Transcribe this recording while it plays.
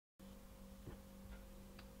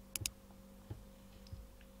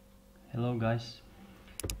Hello guys,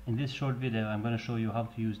 in this short video I'm going to show you how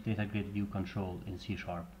to use DataGridView Control in C#.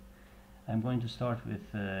 I'm going to start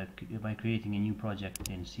with by creating a new project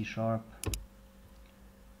in C#.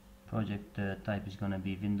 Project type is going to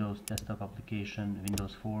be Windows Desktop Application,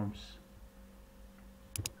 Windows Forms.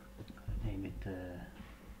 Name it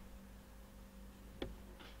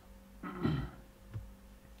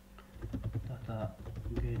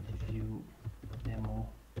DataGridView Demo.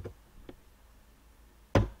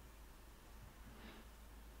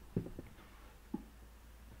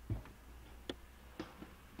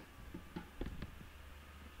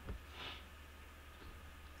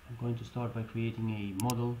 I'm going to start by creating a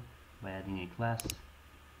model by adding a class.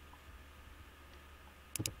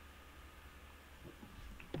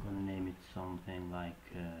 I'm going to name it something like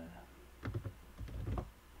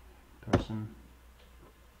person.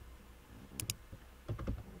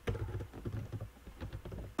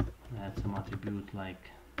 Add some attribute like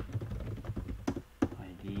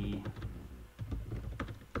ID,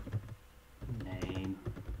 name,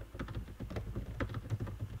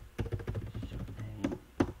 surname,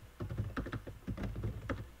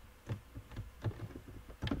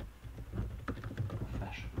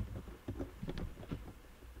 profession.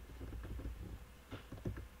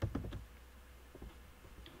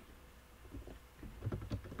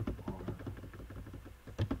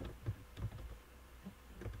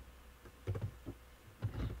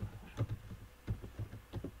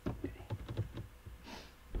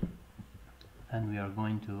 And we are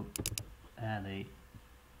going to add a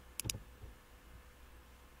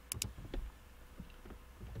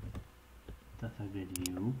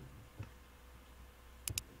DataGridView.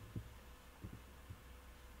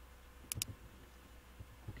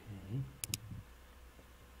 Okay.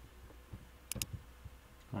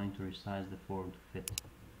 Going to resize the form to fit.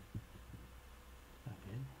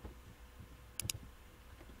 Okay.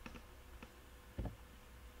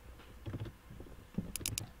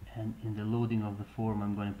 And in the loading of the form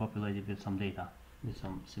I'm going to populate it with some data, with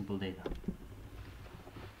some simple data.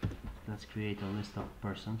 Let's create a list of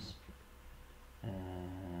persons.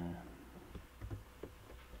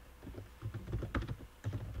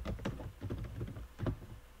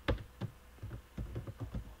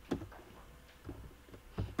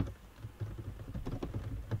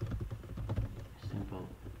 Simple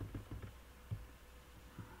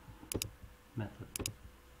method.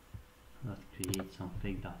 Let's create some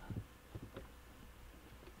fake data.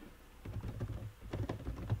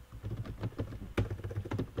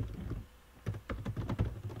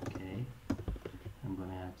 Okay, I'm going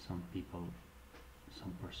to add some people,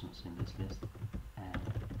 some persons in this list. Add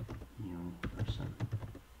new person.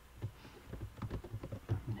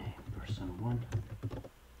 Name person 1.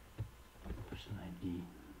 Person ID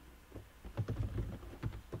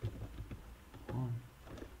 1.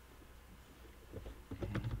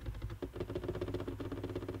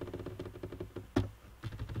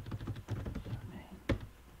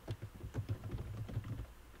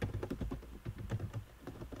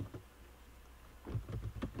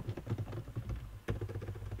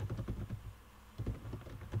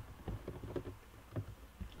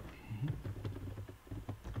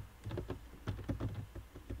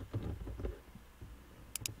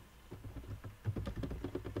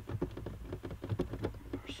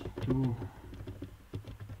 Person 2,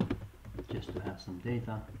 just to have some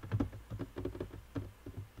data.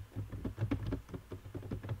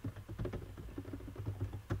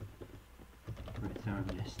 Return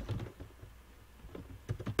list.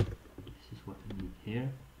 This is what we need here.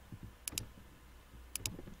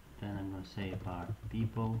 Then I'm going to say about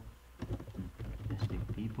people,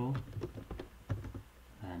 specific people,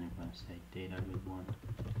 and I'm going to say data with one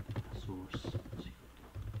source is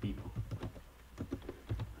equal to people.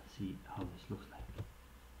 Let's see how this looks like.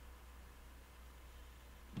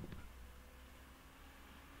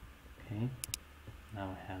 Okay, now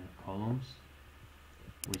I have columns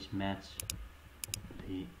which match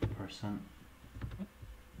the person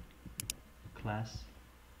class,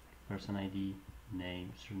 person ID,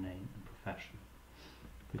 name, surname, and profession.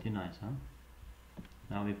 Pretty nice, huh?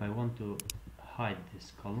 Now if I want to hide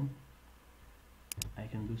this column, I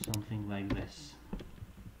can do something like this.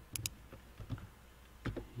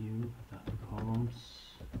 View columns,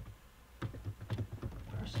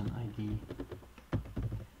 person ID,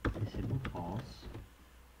 disable false.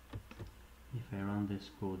 If I run this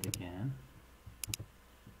code again,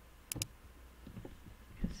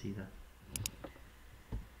 you can see that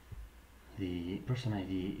the person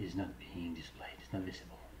ID is not being displayed, it's not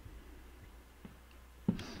visible.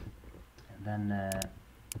 And then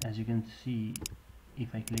as you can see,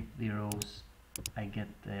 if I click the rows I get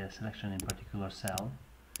a selection in particular cell,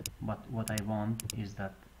 But what I want is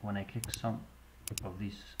that when I click some of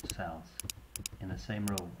these cells in the same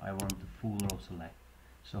row, I want the full row select.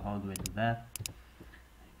 So how do I do that? I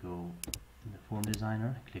go in the form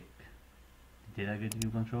designer, click the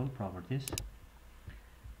DataGridView Control properties,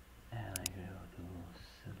 and I go to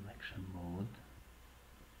selection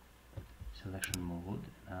mode,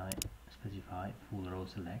 and I specify full row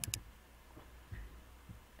select.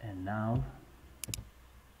 And now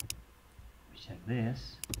we check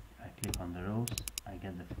this. If I click on the rows, I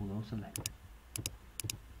get the full row select.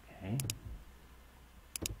 Okay.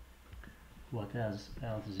 What else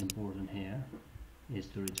is important here is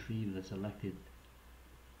to retrieve the selected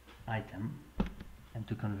item and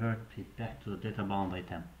to convert it back to the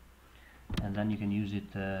DataBoundItem, and then you can use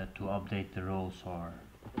it to update the rows or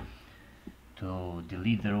to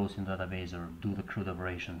delete the rows in the database or do the CRUD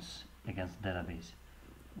operations against the database.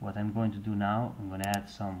 What I'm going to do now, I'm going to add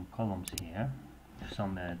some columns here,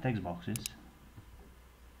 some text boxes,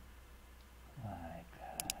 like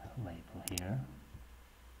label here.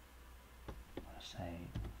 Let's say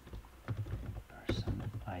person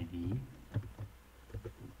ID.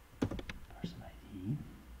 This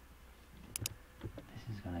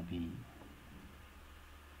is going to be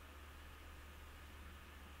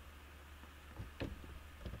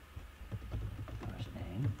first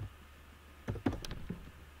name.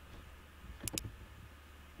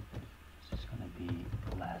 This is going to be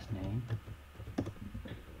last name.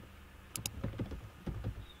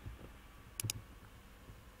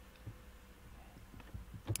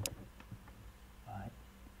 Right.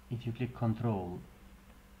 If you click Control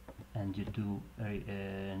and you do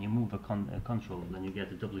and you move the control, then you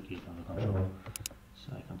get a duplicate of the control.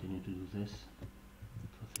 So I continue to do this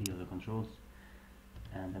for 3 of the controls,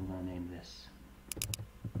 and I'm going to name this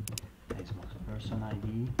Xbox person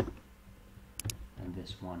ID, and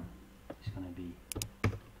this one is going to be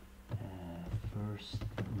first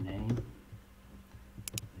name.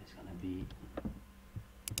 It's going to be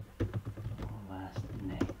last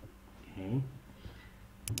name. Okay,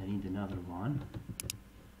 and I need another one.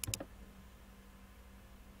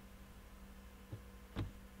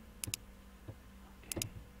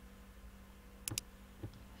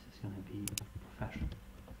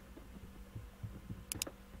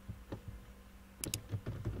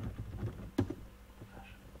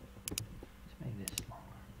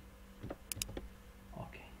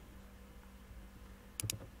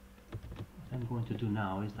 Going to do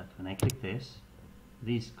now is that when I click this,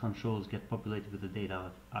 these controls get populated with the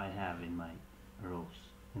data that I have in my rows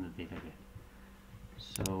in the data grid.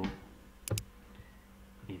 So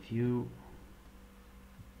if you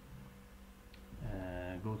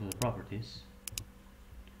go to the properties,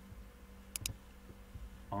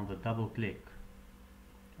 on the double click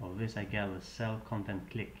of this I get a cell content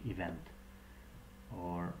click event,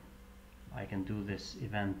 or I can do this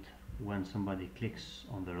event when somebody clicks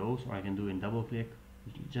on the rows, or I can do in double click.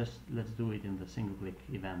 Just let's do it in the single click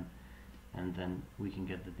event, and then we can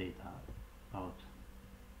get the data out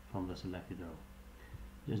from the selected row.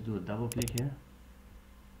 Just do a double click here,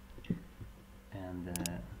 and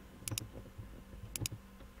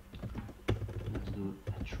let's do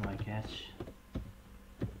a try catch.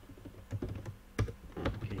 In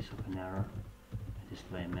case of an error, I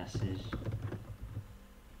display a message.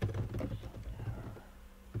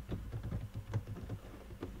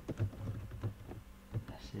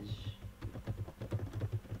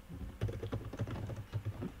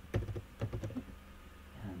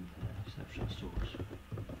 Source,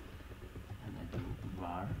 and I do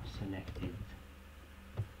var selected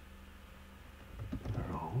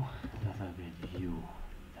row DataGridView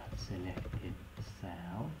that selected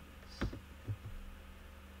cells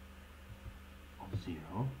of 0,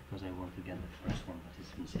 because I want to get the first one that has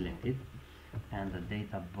been selected, and the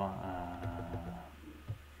data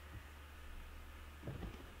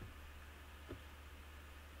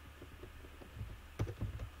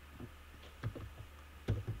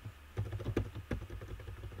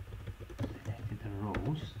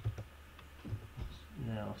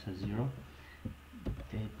also 0.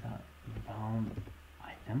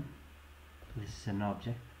 DataBoundItem. This is an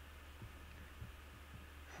object.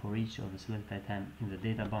 For each of the select item in the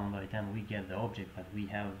DataBoundItem, we get the object that we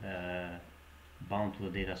have bound to the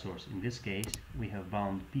data source. In this case, we have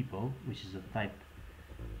bound people, which is a type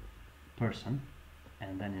person,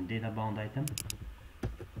 and then in DataBoundItem,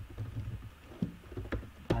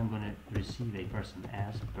 I'm going to receive a person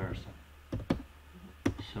as person.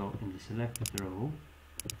 So in the selected row,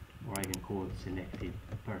 or I can call it selected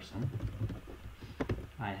person,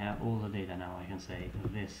 I have all the data now. I can say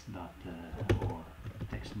this dot or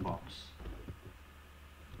text box.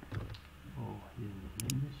 Oh, I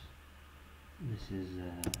didn't name this is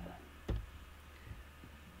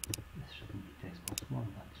this shouldn't be text box 1,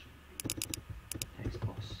 that should be text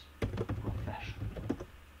box profession.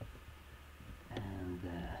 And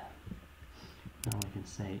now we can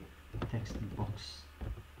say text box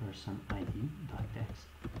person ID dot text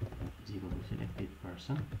is equal to selected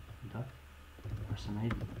person dot person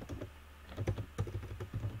ID.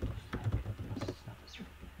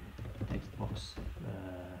 Text box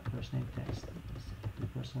first name text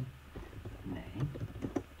selected person name,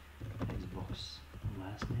 text box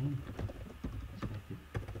last name selected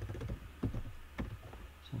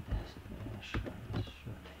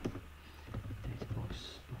surname, text box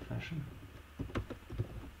profession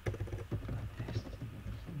text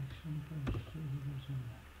selection person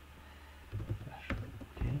profession.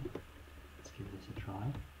 Okay, let's give this a try.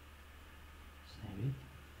 Save it.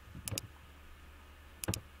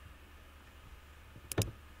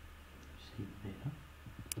 See the data.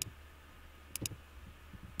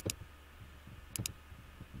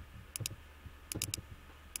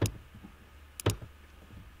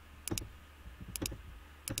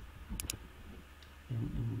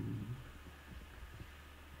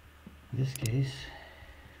 In this case,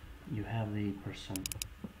 you have the person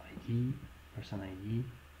ID.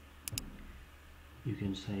 You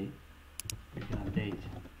can say, you can update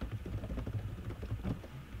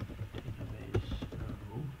database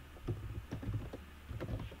row.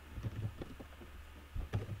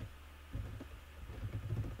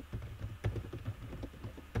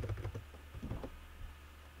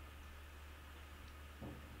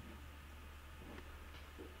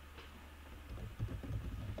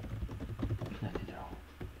 Selected row.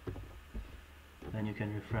 Then you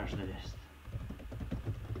can refresh the list.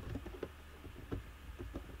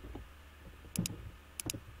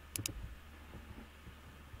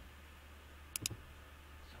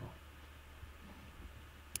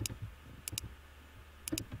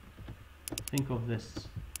 Think of this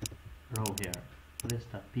row here,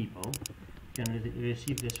 list.people. You can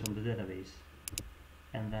receive this from the database,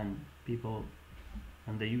 and then people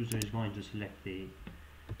and the user is going to select the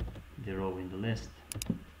row in the list.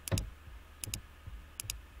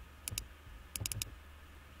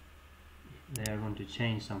 They are going to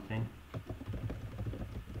change something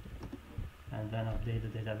and then update the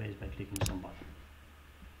database by clicking some button.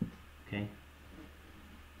 Okay.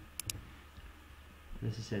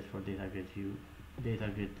 This is it for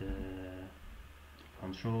DataGrid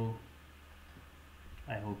Control.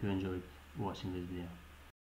 I hope you enjoyed watching this video.